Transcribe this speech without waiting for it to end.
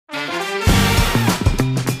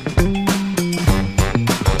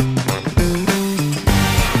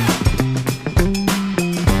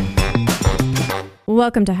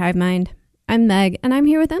Welcome to Hive Mind. I'm Meg, and I'm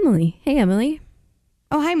here with Emily. Hey, Emily.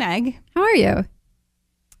 Oh, hi, Meg. How are you?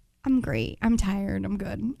 I'm great. I'm tired. I'm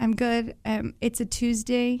good. It's a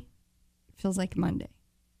Tuesday. Feels like Monday.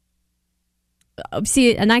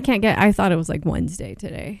 See, and I thought it was like Wednesday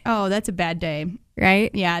today. Oh, that's a bad day. Right?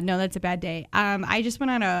 Yeah, no, that's a bad day. I just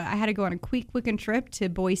I had to go on a quick weekend trip to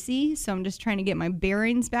Boise, so I'm just trying to get my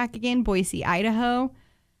bearings back again. Boise, Idaho.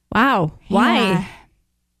 Wow. Why? Yeah.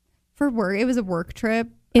 For work. It was a work trip.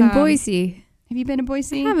 In Boise. Have you been to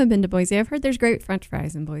Boise? I haven't been to Boise. I've heard there's great French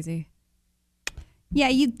fries in Boise. Yeah,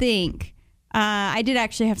 you'd think. I did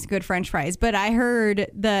actually have some good French fries, but I heard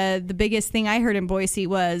the biggest thing I heard in Boise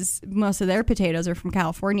was most of their potatoes are from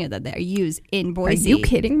California that they use in Boise. Are you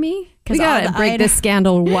kidding me? We gotta break this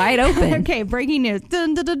scandal wide open. Okay, breaking news.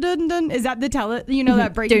 Dun, dun, dun, dun, dun. Is that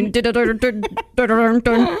that breaking?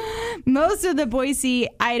 Most of the Boise,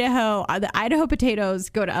 Idaho, the Idaho potatoes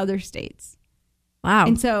go to other states. Wow.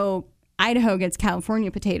 And so Idaho gets California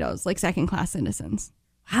potatoes like second-class citizens.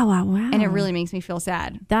 Wow. And it really makes me feel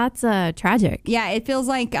sad. That's tragic. Yeah, it feels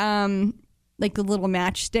like a little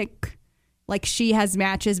matchstick. Like she has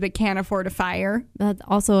matches but can't afford a fire. That's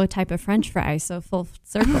also a type of French fry, so full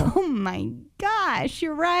circle. Oh my gosh,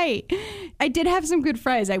 you're right. I did have some good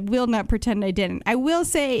fries. I will not pretend I didn't. I will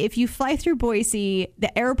say if you fly through Boise,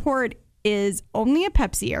 the airport is only a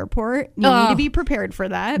Pepsi airport. You need to be prepared for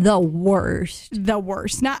that. The worst.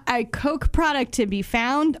 Not a Coke product to be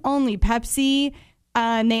found, only Pepsi.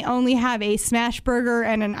 And they only have a Smash Burger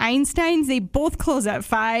and an Einstein's. They both close at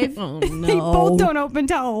 5. Oh, no. They both don't open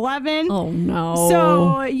till 11. Oh, no.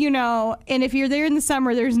 So, and if you're there in the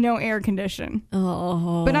summer, there's no air condition.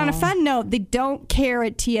 Oh. But on a fun note, they don't care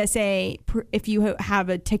at TSA if you have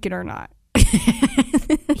a ticket or not.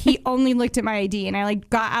 He only looked at my ID, and I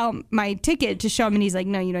got out my ticket to show him, and he's like,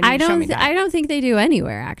 no, you don't need to show me that. I don't think they do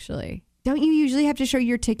anywhere, actually. Don't you usually have to show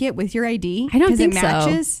your ticket with your ID? I don't think it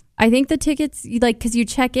matches? so. I think the tickets, because you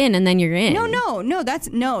check in and then you're in. No.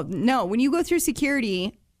 No. When you go through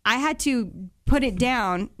security, I had to put it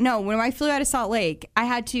down. No, when I flew out of Salt Lake, I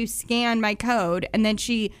had to scan my code, and then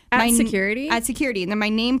security? At security, and then my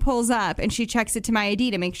name pulls up, and she checks it to my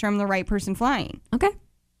ID to make sure I'm the right person flying. Okay.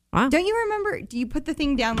 Wow. Don't you remember? Do you put the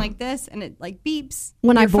thing down like this and it beeps?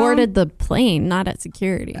 When I boarded the plane, not at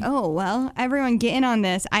security. Oh, well, everyone get in on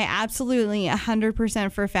this. I absolutely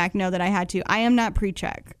 100% for a fact know that I had to. I am not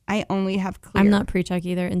pre-check. I only have clear. I'm not pre-check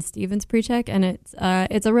either, and Steven's pre-check, and it's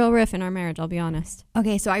a real riff in our marriage, I'll be honest.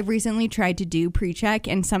 Okay, so I recently tried to do pre-check,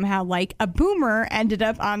 and somehow, like a boomer, ended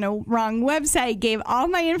up on a wrong website, gave all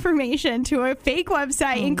my information to a fake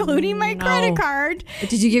website, including my credit card.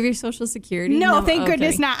 Did you give your social security? No, thank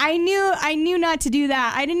goodness not. I knew not to do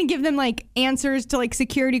that. I didn't give them answers to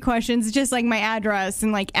security questions, just my address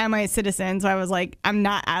and am I a citizen? So I was I'm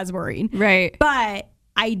not as worried. Right. But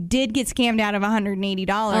I did get scammed out of $180.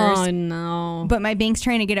 Oh no. But my bank's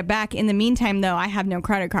trying to get it back. In the meantime, though, I have no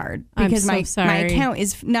credit card because my account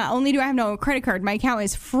is, not only do I have no credit card, my account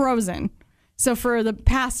is frozen. So for the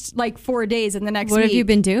past 4 days and the next week. What have you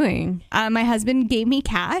been doing? My husband gave me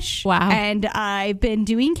cash. Wow. And I've been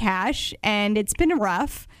doing cash, and it's been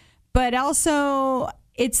rough. But also,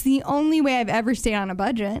 it's the only way I've ever stayed on a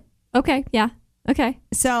budget. Okay. Yeah. Okay.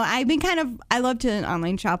 So I've been I love to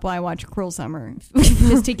online shop while I watch Cruel Summer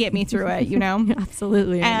just to get me through it,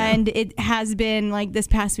 Absolutely. And it has been this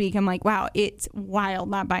past week. I'm wow, it's wild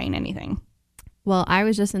not buying anything. Well, I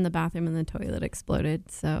was just in the bathroom and the toilet exploded.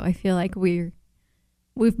 So I feel like we've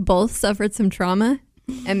both suffered some trauma,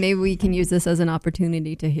 and maybe we can use this as an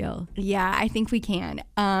opportunity to heal. Yeah, I think we can.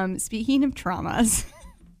 Speaking of traumas,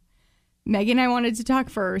 Megan and I wanted to talk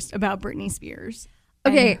first about Britney Spears.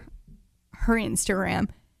 Okay. Her Instagram.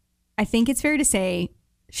 I think it's fair to say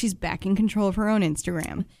she's back in control of her own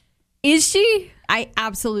Instagram. Is she? I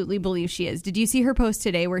absolutely believe she is. Did you see her post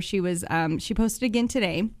today where she was, she posted again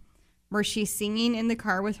today, where she's singing in the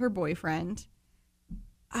car with her boyfriend?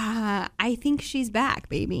 I think she's back,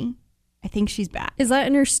 baby. I think she's back. Is that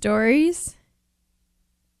in her stories?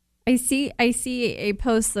 I see a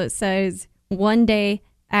post that says one day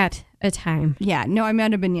at a time. Yeah, no, I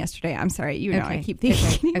might have been yesterday. I'm sorry. Okay. I keep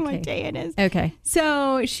thinking what day it is. Okay.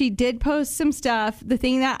 So she did post some stuff. The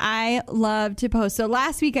thing that I love to post. So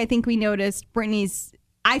last week, I think we noticed Britney's,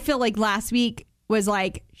 I feel like last week was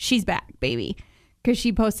she's back, baby. Because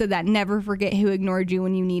she posted that never forget who ignored you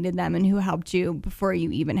when you needed them and who helped you before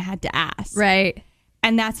you even had to ask. Right.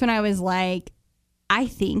 And that's when I was I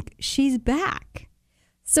think she's back.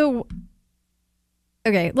 So,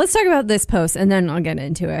 okay, let's talk about this post and then I'll get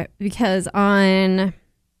into it. Because on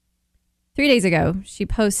 3 days ago, she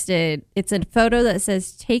posted, it's a photo that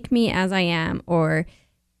says, "Take me as I am," or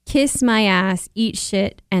kiss my ass, eat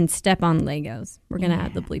shit, and step on Legos. We're going to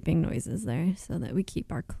add the bleeping noises there so that we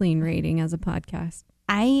keep our clean rating as a podcast.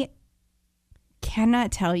 I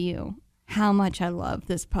cannot tell you how much I love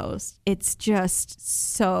this post. It's just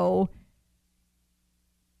so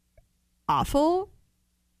awful.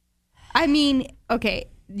 I mean, okay,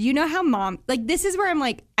 you know how mom, like, this is where I'm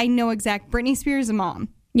like, I know Britney Spears is a mom.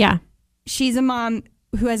 Yeah. She's a mom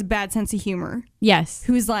who has a bad sense of humor. Yes.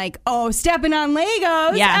 Who's like, oh, stepping on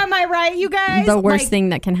Legos. Yeah. Am I right, you guys? The worst like, thing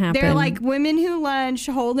that can happen. They're like women who lunch,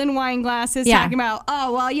 holding wine glasses, talking about,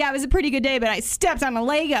 oh, well, yeah, it was a pretty good day, but I stepped on a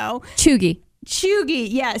Lego. Chuggy,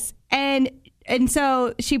 yes. And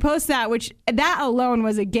so she posts that, which that alone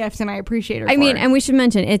was a gift, and I appreciate her. I mean, and we should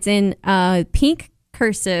mention it's in pink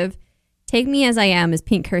cursive. Take me as I am is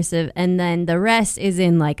pink cursive, and then the rest is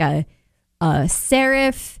in like a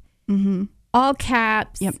serif, all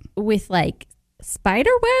caps, with like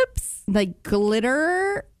spider webs, like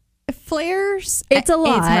glitter flares. It's a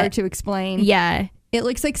lot. It's hard to explain. Yeah, it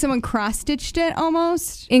looks like someone cross-stitched it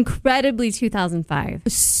almost. Incredibly 2005.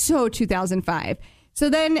 So 2005. So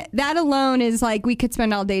then that alone is like, we could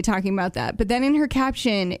spend all day talking about that. But then in her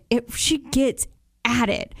caption, she gets at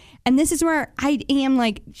it. And this is where I am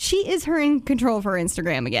like, she is in control of her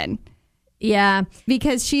Instagram again. Yeah.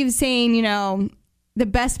 Because she was saying, you know, the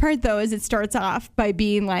best part though is it starts off by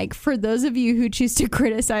being like, for those of you who choose to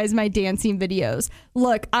criticize my dancing videos,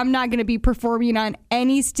 look, I'm not going to be performing on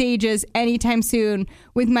any stages anytime soon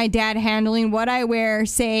with my dad handling what I wear,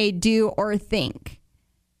 say, do, or think.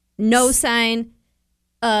 No sign.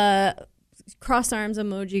 Cross arms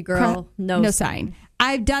emoji girl. No sign.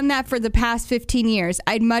 I've done that for the past 15 years.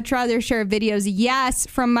 I'd much rather share videos, yes,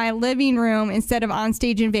 from my living room instead of on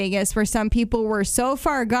stage in Vegas, where some people were so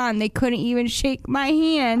far gone they couldn't even shake my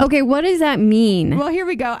hand. Okay, what does that mean? Well, here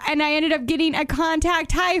we go. And I ended up getting a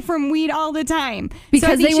contact high from weed all the time.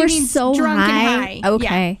 Because so they were so drunk high. and high.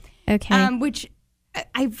 Okay. Yeah. Okay. Which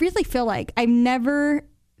I really feel like I've never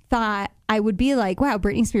thought I would be like, wow,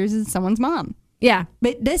 Britney Spears is someone's mom. Yeah.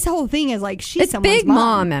 But this whole thing is like, she's it's someone's big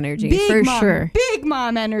mom energy, big for mom, sure. Big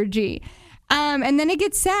mom energy. And then it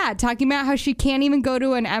gets sad, talking about how she can't even go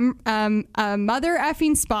to a mother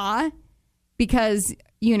effing spa because,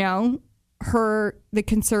 you know, the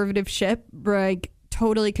conservative ship like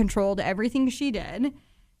totally controlled everything she did.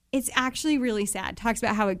 It's actually really sad. Talks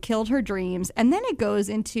about how it killed her dreams. And then it goes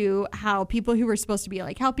into how people who were supposed to be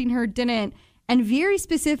like helping her didn't, and very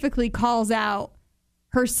specifically calls out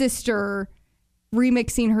her sister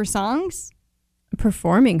remixing her songs.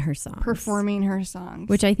 Performing her songs.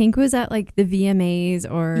 Which I think was at like the VMAs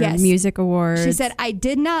or Music Awards. She said, I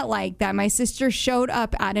did not like that my sister showed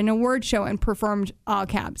up at an award show and performed, all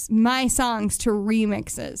caps, my songs to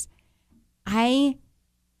remixes. I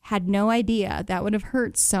had no idea that would have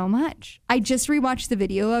hurt so much. I just rewatched the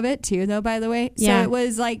video of it too, though, by the way. So it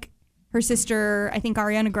was like her sister, I think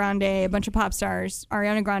Ariana Grande, a bunch of pop stars.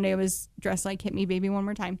 Ariana Grande was dressed like Hit Me Baby One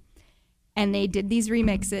More Time. And they did these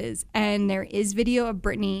remixes, and there is video of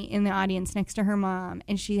Britney in the audience next to her mom,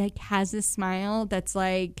 and she like has this smile that's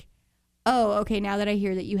like, oh, okay, now that I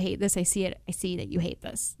hear that you hate this, I see it. I see that you hate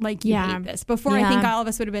this. Like, you hate this. Before, I think all of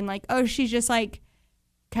us would have been like, oh, she's just like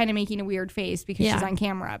kind of making a weird face because she's on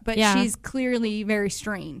camera. But she's clearly very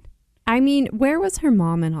strained. I mean, where was her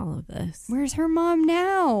mom in all of this? Where's her mom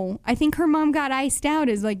now? I think her mom got iced out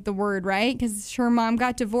is like the word, right? Because her mom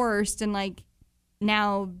got divorced, and like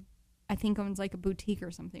now I think owns like a boutique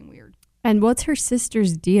or something weird. And what's her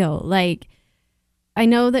sister's deal? Like, I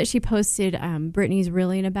know that she posted Britney's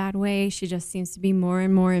really in a bad way. She just seems to be more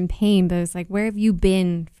and more in pain. But it's like, where have you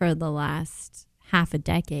been for the last half a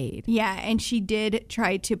decade? Yeah, and she did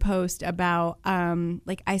try to post about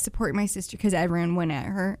like, I support my sister, because everyone went at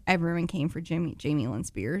her. Everyone came for Jamie Lynn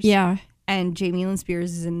Spears. Yeah. And Jamie Lynn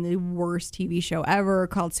Spears is in the worst TV show ever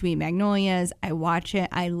called Sweet Magnolias. I watch it.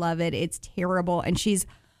 I love it. It's terrible. And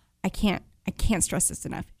I can't stress this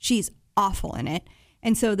enough. She's awful in it.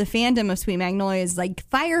 And so the fandom of Sweet Magnolias is like,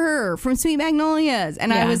 fire her from Sweet Magnolias.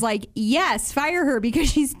 And I was like, yes, fire her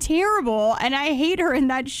because she's terrible. And I hate her in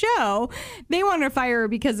that show. They want to fire her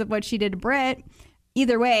because of what she did to Brit.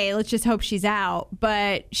 Either way, let's just hope she's out.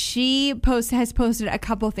 But she has posted a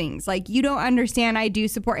couple things. Like, you don't understand, I do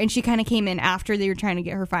support. And she kind of came in after they were trying to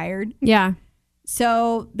get her fired. Yeah.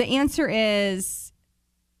 So the answer is,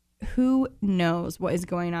 who knows what is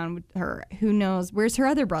going on with her? Who knows? Where's her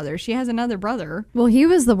other brother? She has another brother. Well, he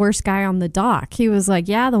was the worst guy on the dock. He was like,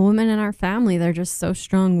 yeah, the women in our family, they're just so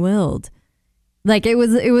strong-willed. Like, it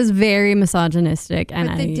was very misogynistic.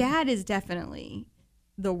 And the dad is definitely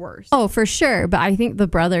the worst. Oh, for sure. But I think the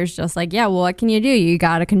brother's just like, yeah, well, what can you do? You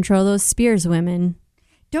got to control those Spears women.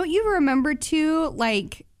 Don't you remember too,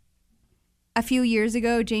 like, a few years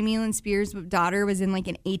ago, Jamie Lynn Spears' daughter was in like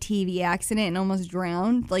an ATV accident and almost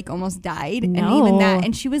drowned, like almost died. No. And even that,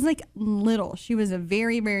 and she was like little. She was a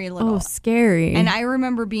very, very little. Oh, scary. And I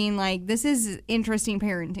remember being like, this is interesting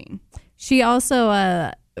parenting. She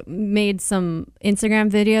also made some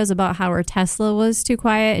Instagram videos about how her Tesla was too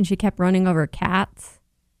quiet and she kept running over cats.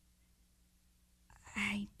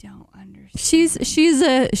 I don't understand.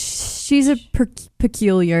 She's a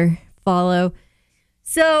peculiar follow.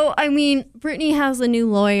 So, I mean, Brittany has a new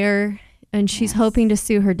lawyer and she's hoping to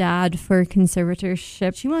sue her dad for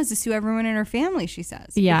conservatorship. She wants to sue everyone in her family, she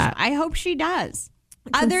says. Yeah. I hope she does.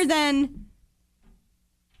 Other than,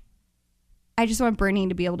 I just want Brittany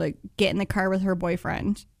to be able to get in the car with her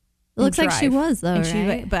boyfriend. It looks like she was, though,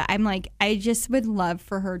 right? But I'm like, I just would love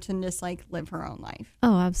for her to just like live her own life.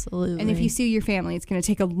 Oh, absolutely. And if you sue your family, it's going to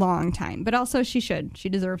take a long time. But also she should. She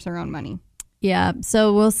deserves her own money. Yeah,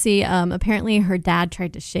 so we'll see. Apparently her dad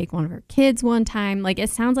tried to shake one of her kids one time. Like,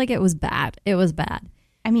 it sounds like it was bad. It was bad.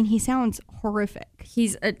 I mean, he sounds horrific.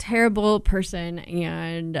 He's a terrible person,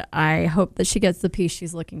 and I hope that she gets the peace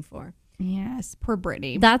she's looking for. Yes, poor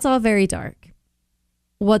Brittany. That's all very dark.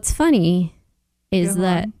 What's funny is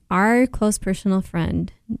that our close personal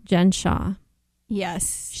friend, Jen Shaw,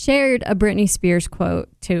 shared a Britney Spears quote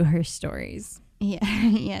to her stories. Yeah,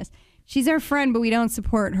 yes. She's our friend, but we don't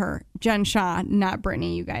support her. Jen Shaw, not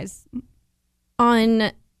Brittany, you guys.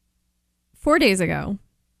 On 4 days ago,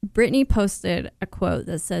 Brittany posted a quote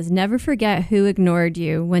that says, "Never forget who ignored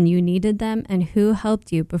you when you needed them and who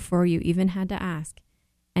helped you before you even had to ask."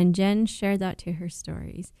 And Jen shared that to her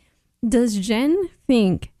stories. Does Jen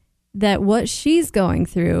think that what she's going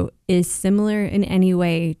through is similar in any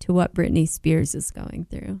way to what Britney Spears is going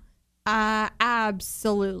through?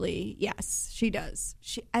 Absolutely. Yes, she does.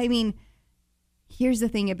 I mean, here's the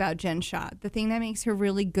thing about Jen Shaw. The thing that makes her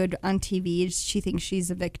really good on TV is she thinks she's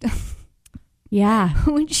a victim. Yeah.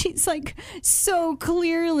 When she's like so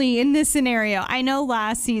clearly in this scenario. I know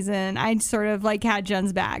last season I sort of like had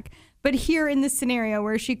Jen's back. But here in this scenario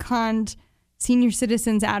where she conned senior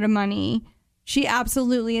citizens out of money, she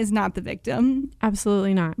absolutely is not the victim.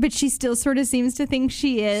 Absolutely not. But she still sort of seems to think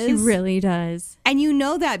she is. She really does. And you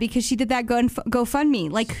know that because she did that GoFundMe.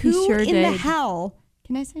 Like, who in the hell?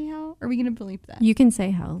 Can I say hell? Are we going to bleep that? You can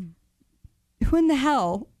say hell. Who in the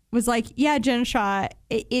hell was like, yeah, Jen Shaw,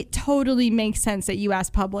 it totally makes sense that you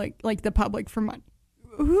ask the public for money.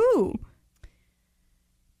 Who?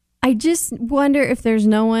 I just wonder if there's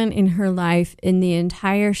no one in her life in the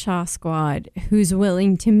entire Shaw squad who's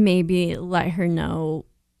willing to maybe let her know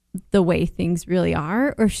the way things really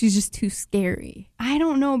are, or if she's just too scary. I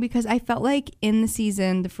don't know, because I felt like in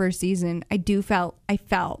the first season, I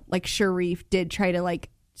felt like Sharif did try to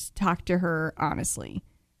like talk to her honestly.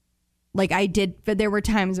 Like I did, but there were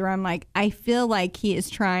times where I'm like, I feel like he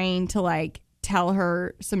is trying to like tell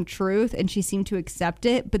her some truth and she seemed to accept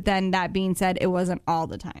it. But then that being said, it wasn't all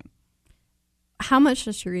the time. How much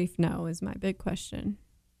does Sharif know is my big question.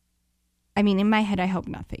 I mean, in my head, I hope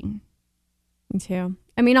nothing. Me too.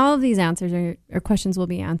 I mean, all of these answers or questions will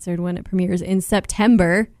be answered when it premieres in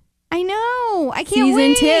September. I know. I can't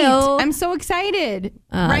wait. Season 2. I'm so excited.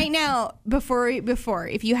 Right now, before,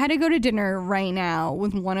 if you had to go to dinner right now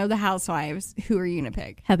with one of the housewives, who are you going to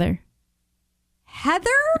pick? Heather. Heather?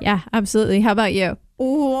 Yeah, absolutely. How about you?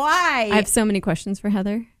 Why? I have so many questions for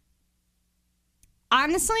Heather.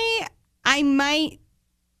 Honestly, I might,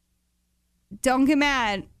 don't get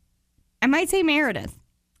mad, I might say Meredith.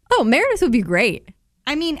 Oh, Meredith would be great.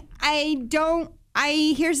 I mean,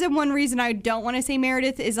 here's the one reason I don't want to say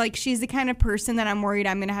Meredith is like she's the kind of person that I'm worried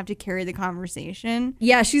I'm going to have to carry the conversation.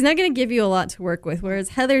 Yeah, she's not going to give you a lot to work with, whereas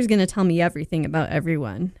Heather's going to tell me everything about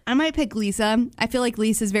everyone. I might pick Lisa. I feel like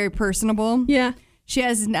Lisa's very personable. Yeah. She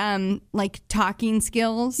has like talking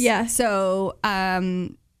skills. Yeah. So,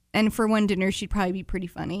 and for one dinner, she'd probably be pretty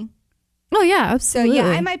funny. Oh, yeah, absolutely. So, yeah,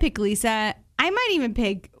 I might pick Lisa. I might even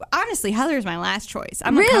pick, honestly, Heather's my last choice.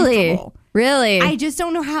 I'm really? uncomfortable. Really? I just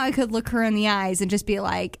don't know how I could look her in the eyes and just be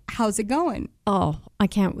like, how's it going? Oh, I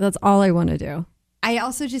can't. That's all I want to do. I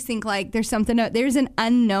also just think like there's an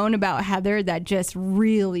unknown about Heather that just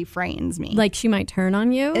really frightens me. Like she might turn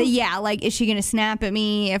on you? Yeah. Like, is she going to snap at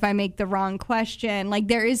me if I make the wrong question? Like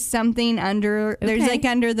there is something under, there's like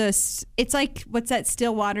under this, it's like, what's that?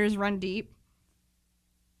 Still waters run deep.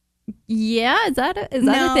 Yeah, is that a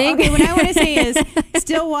thing? Okay, what I want to say is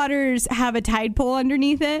still waters have a tide pool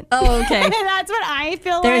underneath it. Oh, okay. That's what I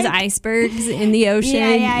feel There's like. icebergs in the ocean.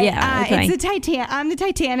 Yeah. Okay. It's the Titanic. I'm the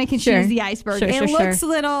Titanic and she's the iceberg. It looks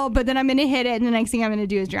little, but then I'm going to hit it and the next thing I'm going to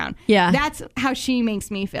do is drown. Yeah. That's how she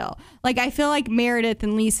makes me feel. Like, I feel like Meredith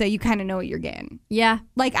and Lisa, you kind of know what you're getting. Yeah.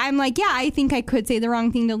 Like, I'm like, yeah, I think I could say the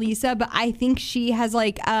wrong thing to Lisa, but I think she has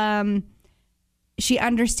like, she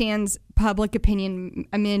understands public opinion,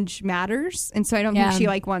 image matters. And so I don't think she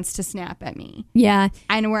like wants to snap at me. Yeah.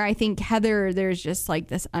 And where I think Heather, there's just like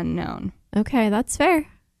this unknown. Okay, that's fair.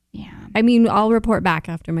 Yeah. I mean, I'll report back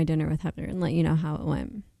after my dinner with Heather and let you know how it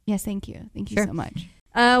went. Yes, thank you. Thank you so much.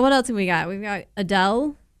 What else have we got? We've got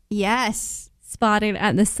Adele. Yes. Spotted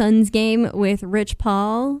at the Suns game with Rich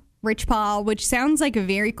Paul. Rich Paul, which sounds like a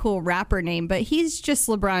very cool rapper name, but he's just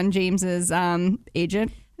LeBron James's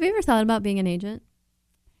agent. Have you ever thought about being an agent?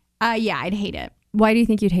 Yeah, I'd hate it. Why do you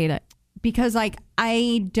think you'd hate it? Because, like,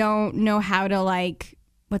 I don't know how to, like,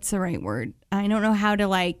 what's the right word? I don't know how to,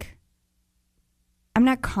 like, I'm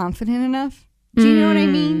not confident enough. Do you know what I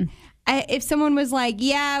mean? If someone was like,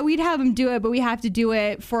 yeah, we'd have them do it, but we have to do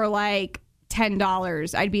it for, like,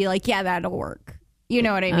 $10, I'd be like, yeah, that'll work. You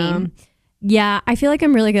know what I mean? Yeah, I feel like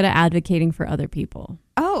I'm really good at advocating for other people.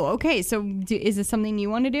 Oh, okay. So is this something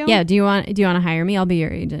you want to do? Yeah. Do you want to hire me? I'll be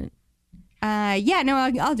your agent. Yeah, no,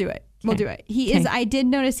 I'll do it. We'll do it. He is. I did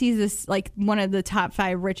notice he's this like one of the top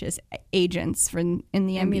 5 richest agents in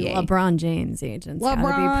the NBA. I mean, LeBron James agents. LeBron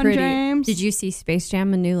gotta be pretty. James. Did you see Space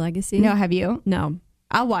Jam: A New Legacy? No, have you? No.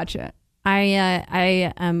 I'll watch it.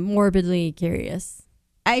 I am morbidly curious.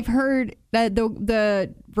 I've heard that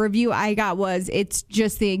the review I got was it's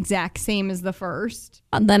just the exact same as the first.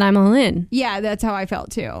 Then I'm all in. Yeah, that's how I felt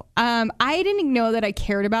too. I didn't know that I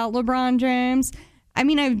cared about LeBron James. I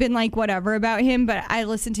mean, I've been like whatever about him, but I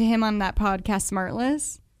listened to him on that podcast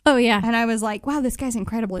Smartless. Oh, yeah. And I was like, wow, this guy's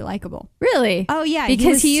incredibly likable. Really? Oh, yeah.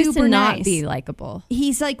 Because he used to not nice. be likable.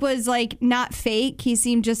 He's like, was like not fake. He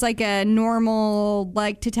seemed just like a normal,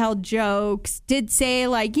 like to tell jokes. Did say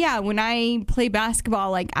like, yeah, when I play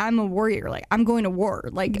basketball, like I'm a warrior. Like I'm going to war.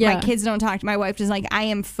 Like my kids don't talk to my wife. Just like I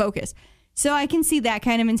am focused. So I can see that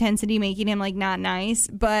kind of intensity making him like not nice.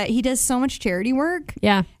 But he does so much charity work.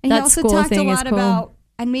 Yeah. And he also talked a lot cool. about,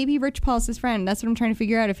 and maybe Rich Paul's his friend. That's what I'm trying to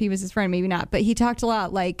figure out if he was his friend, maybe not. But he talked a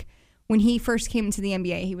lot like when he first came into the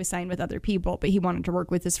NBA, he was signed with other people, but he wanted to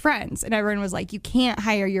work with his friends. And everyone was like, you can't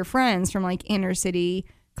hire your friends from like inner city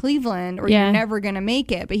Cleveland or you're never going to make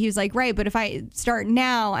it. But he was like, right, but if I start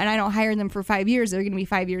now and I don't hire them for 5 years, they're going to be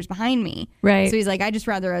 5 years behind me. Right. So he's like, I just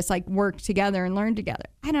rather us like work together and learn together.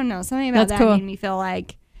 I don't know. Something about that made me feel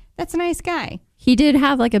like that's a nice guy. He did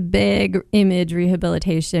have like a big image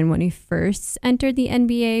rehabilitation when he first entered the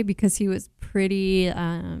NBA because he was pretty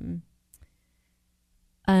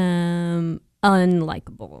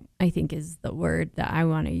unlikable, I think is the word that I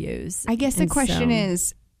want to use. I guess the question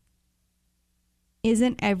is,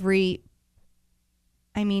 isn't every,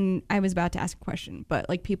 I mean, I was about to ask a question, but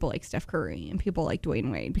like people like Steph Curry and people like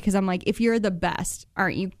Dwayne Wade, because I'm like, if you're the best,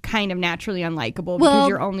 aren't you kind of naturally unlikable because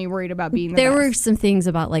you're only worried about being the best? There were some things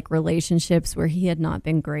about like relationships where he had not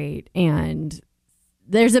been great, and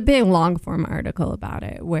there's a big long form article about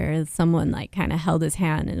it where someone like kind of held his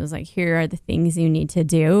hand and was like, here are the things you need to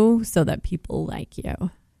do so that people like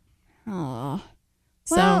you. Oh,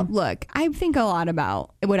 well, look, I think a lot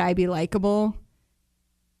about would I be likable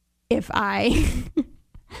if I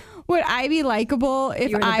would I be likable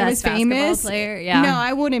if I was famous? Player? Yeah. No,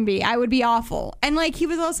 I wouldn't be. I would be awful. And like he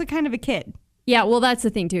was also kind of a kid. Yeah, well, that's the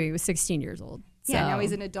thing too. He was 16 years old. So. Yeah, now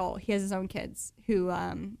he's an adult. He has his own kids who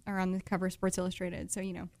are on the cover of Sports Illustrated. So,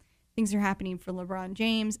 you know, things are happening for LeBron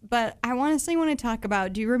James. But I honestly want to talk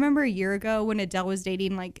about, do you remember a year ago when Adele was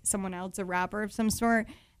dating like someone else, a rapper of some sort,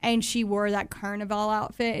 and she wore that carnival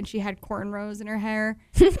outfit and she had cornrows in her hair?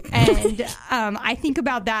 And I think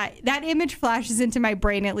about that. That image flashes into my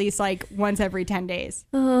brain at least like once every 10 days.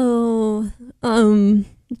 Oh,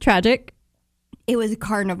 tragic. It was a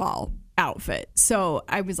carnival outfit. So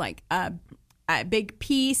I was like, a big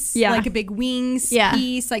piece, like a big wings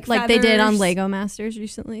piece, like they did on Lego Masters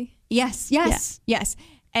recently. Yes.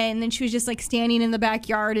 And then she was just like standing in the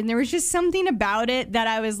backyard, and there was just something about it that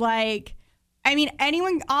I was like, I mean,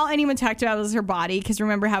 all anyone talked about was her body, because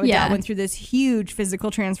remember how Adele went through this huge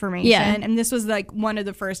physical transformation, and this was like one of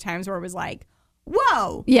the first times where it was like,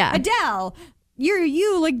 whoa, Adele,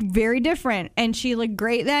 you look very different, and she looked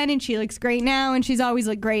great then, and she looks great now, and she's always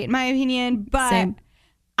looked great in my opinion, but. Same.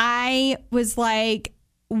 I was like,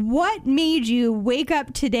 what made you wake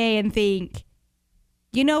up today and think,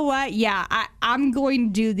 you know what? Yeah, I'm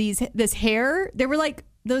going to do this hair. They were like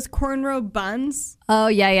those cornrow buns. Oh,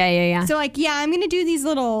 yeah. So like, yeah, I'm going to do these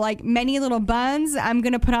little, like many little buns. I'm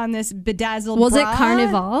going to put on this bedazzled Was bra. it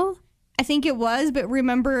Carnival? I think it was, but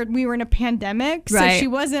remember we were in a pandemic. So Right. she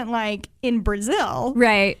wasn't like in Brazil.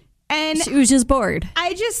 Right. And She was just bored.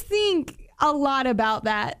 I just think a lot about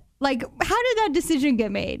that. Like, how did that decision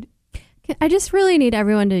get made? I just really need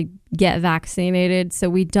everyone to get vaccinated so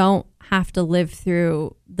we don't have to live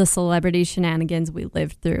through the celebrity shenanigans we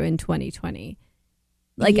lived through in 2020.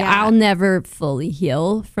 Like, Yeah. I'll never fully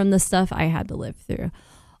heal from the stuff I had to live through.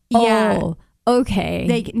 Yeah. Oh, okay.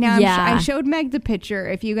 I showed Meg the picture.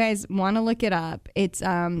 If you guys want to look it up, it's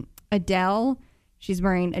Adele. She's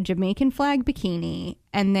wearing a Jamaican flag bikini,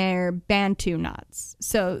 and they're Bantu knots.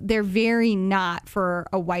 So they're very not for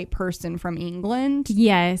a white person from England.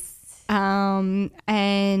 Yes. And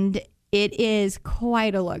it is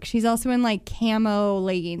quite a look. She's also in like camo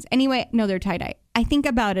leggings. Anyway, no, they're tie-dye. I think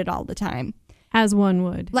about it all the time. As one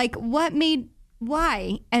would. Like, why,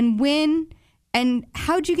 and when, and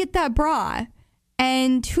how'd you get that bra?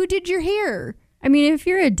 And who did your hair? I mean, if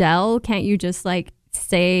you're Adele, can't you just like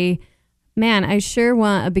say, man, I sure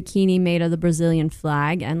want a bikini made of the Brazilian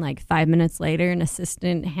flag, and like 5 minutes later an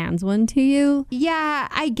assistant hands one to you? Yeah,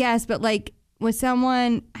 I guess, but like with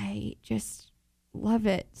someone, I just love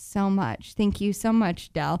it so much. Thank you so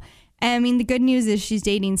much, Del. And I mean, the good news is she's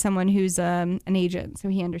dating someone who's an agent, so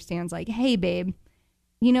he understands like, hey, babe,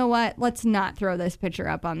 you know what? Let's not throw this picture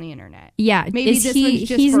up on the internet. Yeah, Maybe this one's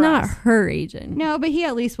just he's for not us. her agent. No, but he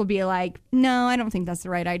at least will be like, no, I don't think that's the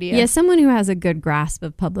right idea. Yeah, someone who has a good grasp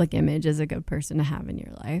of public image is a good person to have in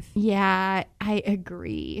your life. Yeah, I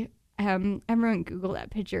agree. Everyone Google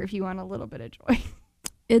that picture if you want a little bit of joy.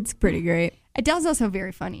 It's pretty great. Adele's also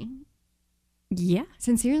very funny. Yeah.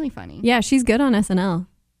 Sincerely funny. Yeah, she's good on SNL.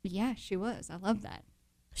 Yeah, she was. I love that.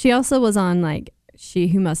 She also was on like She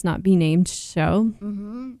Who Must Not Be Named show.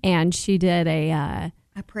 Mm-hmm. And she did a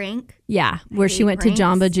prank. yeah, where she hate went pranks. to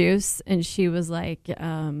Jamba Juice and she was like,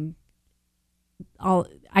 I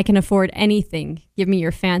can afford anything. Give me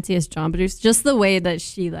your fanciest Jamba Juice. Just the way that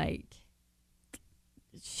she like,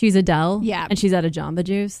 she's Adele. Yeah. And she's at a Jamba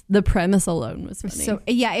Juice. The premise alone was funny. So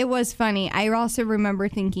yeah, it was funny. I also remember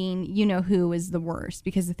thinking, you know who was the worst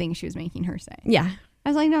because the things she was making her say. yeah. I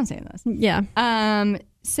was like, don't say this. Yeah.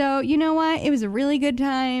 So you know what? It was a really good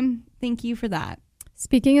time. Thank you for that.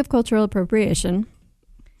 Speaking of cultural appropriation,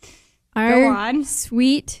 Go our on.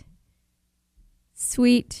 sweet,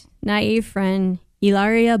 naive friend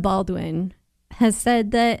Hilaria Baldwin has said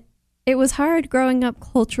that it was hard growing up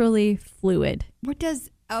culturally fluid. What does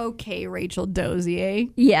okay, Rachel Dozier?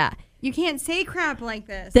 Yeah. You can't say crap like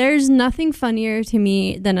this. There's nothing funnier to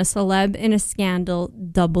me than a celeb in a scandal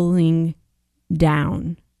doubling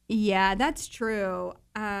down. Yeah, that's true.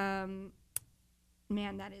 Man,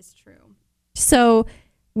 that is true. So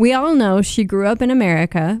we all know she grew up in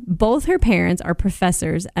America. Both her parents are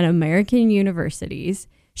professors at American universities.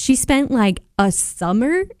 She spent like a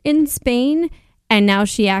summer in Spain, and now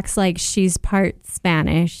she acts like she's part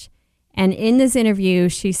Spanish. And in this interview,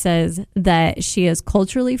 she says that she is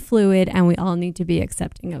culturally fluid, and we all need to be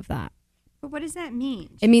accepting of that. But what does that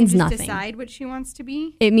mean? It means can just nothing. Decide what she wants to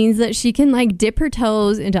be. It means that she can like dip her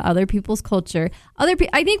toes into other people's culture. I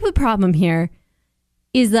think the problem here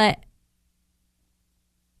is that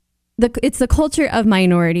it's the culture of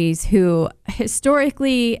minorities who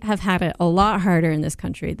historically have had it a lot harder in this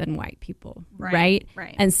country than white people, right?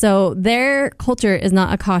 Right. And so their culture is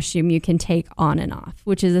not a costume you can take on and off,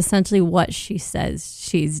 which is essentially what she says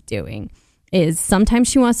she's doing. Is sometimes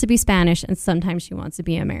she wants to be Spanish and sometimes she wants to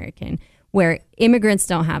be American, where immigrants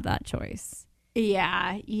don't have that choice.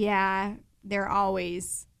 Yeah. They're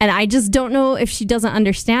always. And I just don't know if she doesn't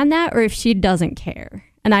understand that or if she doesn't care.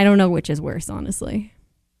 And I don't know which is worse, honestly.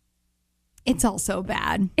 It's all so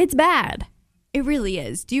bad. It's bad. It really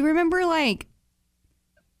is. Do you remember like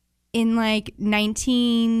in like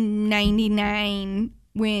 1999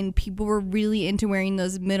 when people were really into wearing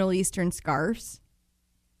those Middle Eastern scarves?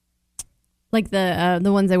 Like the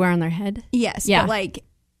ones they wear on their head? Yes. Yeah. But like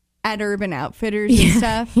at Urban Outfitters and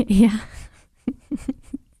stuff. Yeah.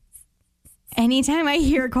 Anytime I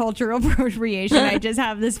hear cultural appropriation, I just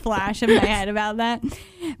have this flash in my head about that.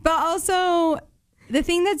 But also, the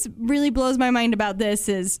thing that's really blows my mind about this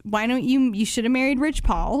is why don't you should have married Rich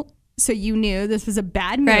Paul, so you knew this was a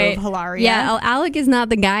bad move, Hilaria. Yeah, Alec is not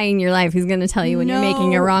the guy in your life who's going to tell you when you're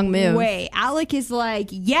making a wrong move. No way. Alec is like,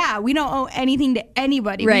 yeah, we don't owe anything to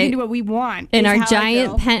anybody. Right. We can do what we want. In is our how I giant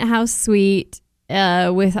feel. penthouse suite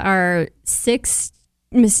with our 6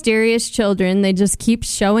 mysterious children, they just keep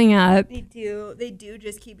showing up. They do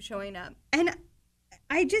just keep showing up. And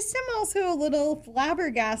I just am also a little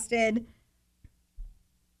flabbergasted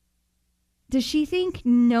Does she think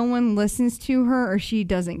no one listens to her, or she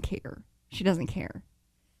doesn't care? She doesn't care.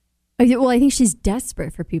 Well, I think she's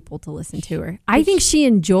desperate for people to listen to her. I think she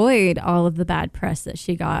enjoyed all of the bad press that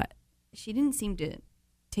she got. She didn't seem to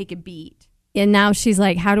take a beat. And now she's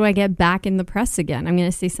like, how do I get back in the press again? I'm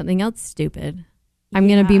going to say something else stupid. I'm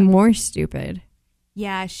going to be more stupid.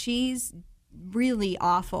 Yeah, she's really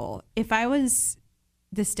awful. If I was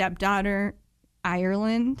the stepdaughter,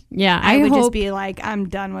 Ireland, I would just be like, I'm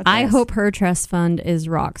done with this. I hope her trust fund is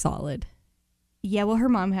rock solid. Yeah, well, her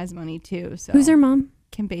mom has money too. So who's her mom?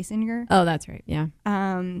 Kim Basinger. Oh, that's right. Yeah.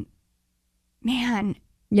 Man.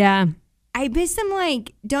 Yeah. I miss them.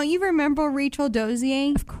 Like, don't you remember Rachel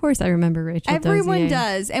Dozier? Of course I remember Rachel Everyone Dozier.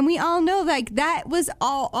 does. And we all know, like, that was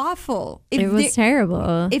all awful. It was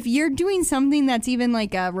terrible. If you're doing something that's even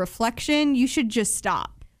like a reflection, you should just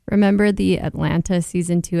stop. Remember the Atlanta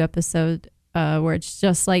season 2 episode where it's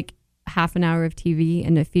just like half an hour of TV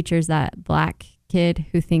and it features that black kid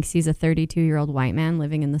who thinks he's a 32-year-old white man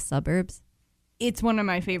living in the suburbs? It's one of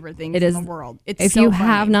my favorite things in the world. It's if so you funny.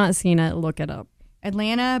 have not seen it, look it up.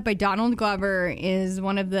 Atlanta by Donald Glover is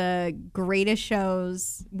one of the greatest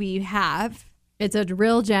shows we have. It's a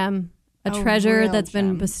real gem, a treasure that's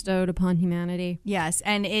been bestowed upon humanity. Yes,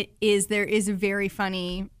 and there is a very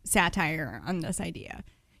funny satire on this idea.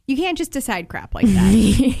 You can't just decide crap like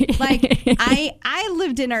that. Like, I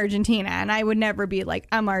lived in Argentina, and I would never be like,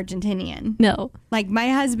 I'm Argentinian. No. Like, my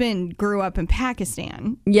husband grew up in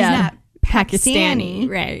Pakistan. Yeah. He's not Pakistani.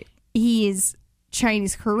 Right. He's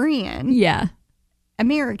Chinese Korean. Yeah.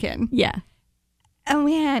 American. Yeah. Oh,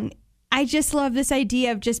 man. I just love this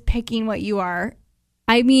idea of just picking what you are.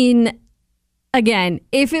 I mean, again,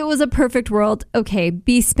 if it was a perfect world, okay,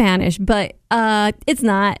 be Spanish, but it's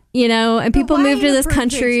not, you know, and people move to this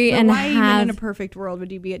country and why even in a perfect world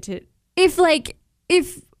would you be it to?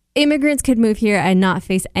 If immigrants could move here and not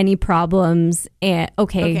face any problems, and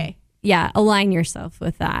okay. Yeah, align yourself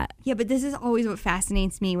with that. Yeah, but this is always what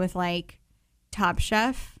fascinates me with, like, Top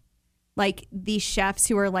Chef. Like, these chefs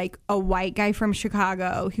who are like a white guy from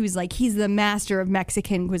Chicago who's like, he's the master of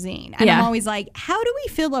Mexican cuisine. And I'm always like, how do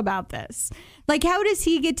we feel about this? Like, how does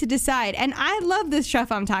he get to decide? And I love this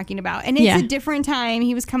chef I'm talking about. And it's a different time.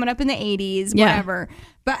 He was coming up in the 80s, whatever.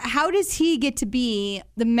 But how does he get to be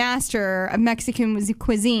the master of Mexican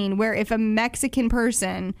cuisine, where if a Mexican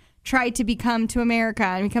person tried to become to America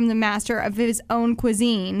and become the master of his own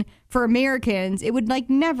cuisine for Americans, it would like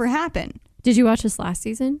never happen. Did you watch this last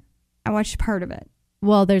season? I watched part of it.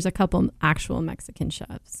 Well, there's a couple like Mexican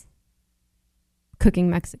chefs cooking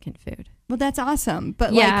Mexican food. Well, that's awesome.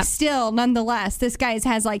 But like, still, nonetheless, this guy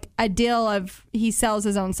has like a deal of, he sells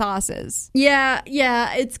his own sauces. Yeah,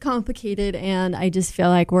 it's complicated, and I just feel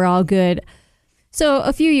like we're all good. So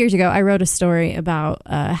a few years ago, I wrote a story about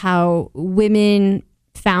how women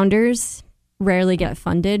founders rarely get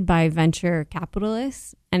funded by venture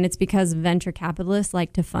capitalists. And it's because venture capitalists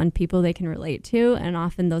like to fund people they can relate to. And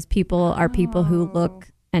often those people are people who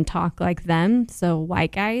look and talk like them. So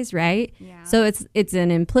white guys, right? Yeah. So it's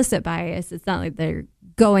an implicit bias. It's not like they're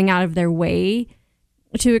going out of their way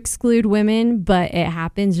to exclude women, but it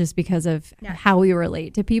happens just because of how we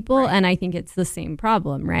relate to people. Right. And I think it's the same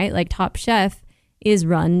problem, right? Like Top Chef is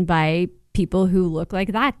run by people who look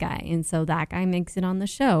like that guy. And so that guy makes it on the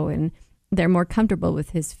show, and they're more comfortable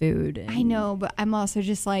with his food. And I know, but I'm also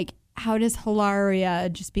just like, how does Hilaria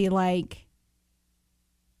just be like,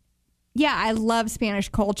 yeah, I love Spanish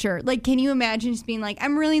culture. Like, can you imagine just being like,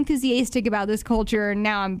 I'm really enthusiastic about this culture and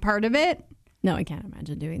now I'm part of it? No, I can't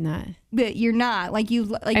imagine doing that. But you're not. Like,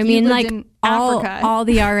 I mean, lived like in Africa. all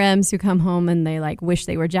the RMs who come home and they like wish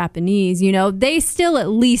they were Japanese, you know, they still at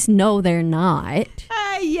least know they're not.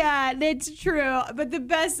 Yeah, that's true. But the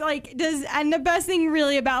best thing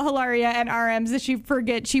really about Hilaria and RMs is she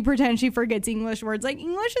pretends she forgets English words. Like,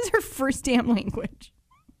 English is her first damn language.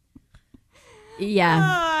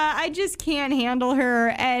 Yeah. I just can't handle her,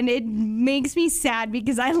 and it makes me sad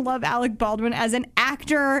because I love Alec Baldwin as an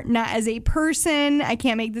actor, not as a person. I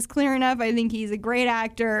can't make this clear enough. I think he's a great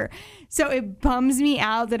actor. So it bums me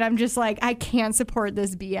out that I'm just like, I can't support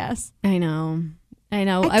this BS. I know.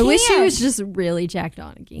 I wish he was just really Jack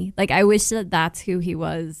Donaghy. Like, I wish that that's who he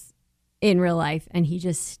was in real life, and he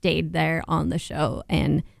just stayed there on the show,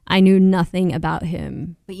 and I knew nothing about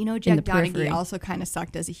him. But you know, Jack Donaghy also kind of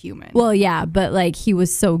sucked as a human. Well, yeah, but like, he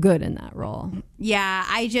was so good in that role. Yeah,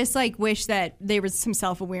 I just like wish that there was some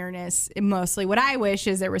self-awareness. Mostly what I wish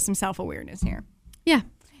is there was some self-awareness here. Yeah.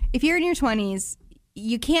 If you're in your 20s,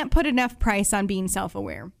 you can't put enough price on being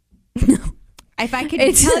self-aware. If I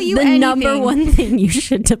could tell you anything, number one thing you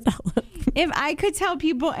should develop. If I could tell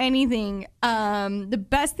people anything, the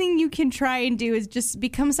best thing you can try and do is just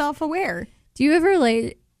become self-aware. Do you ever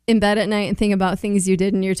lay in bed at night and think about things you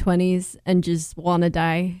did in your 20s and just want to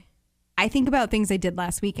die? I think about things I did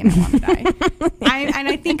last week and I want to die.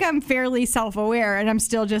 I think I'm fairly self-aware, and I'm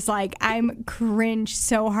still just like, I'm cringe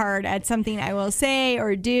so hard at something I will say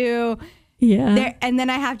or do. Yeah. And then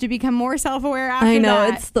I have to become more self-aware after that. I know,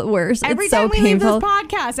 it's the worst. Every it's time so we painful. leave this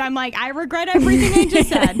podcast, I'm like, I regret everything I just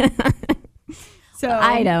said. So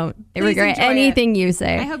I don't regret anything you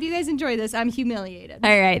say. I hope you guys enjoy this. I'm humiliated.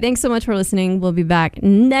 All right. Thanks so much for listening. We'll be back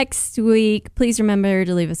next week. Please remember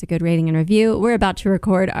to leave us a good rating and review. We're about to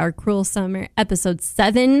record our Cruel Summer episode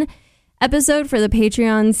 7 episode for the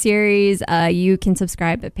Patreon series. You can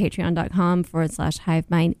subscribe at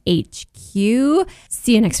patreon.com/HivemindHQ.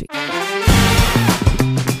 See you next week.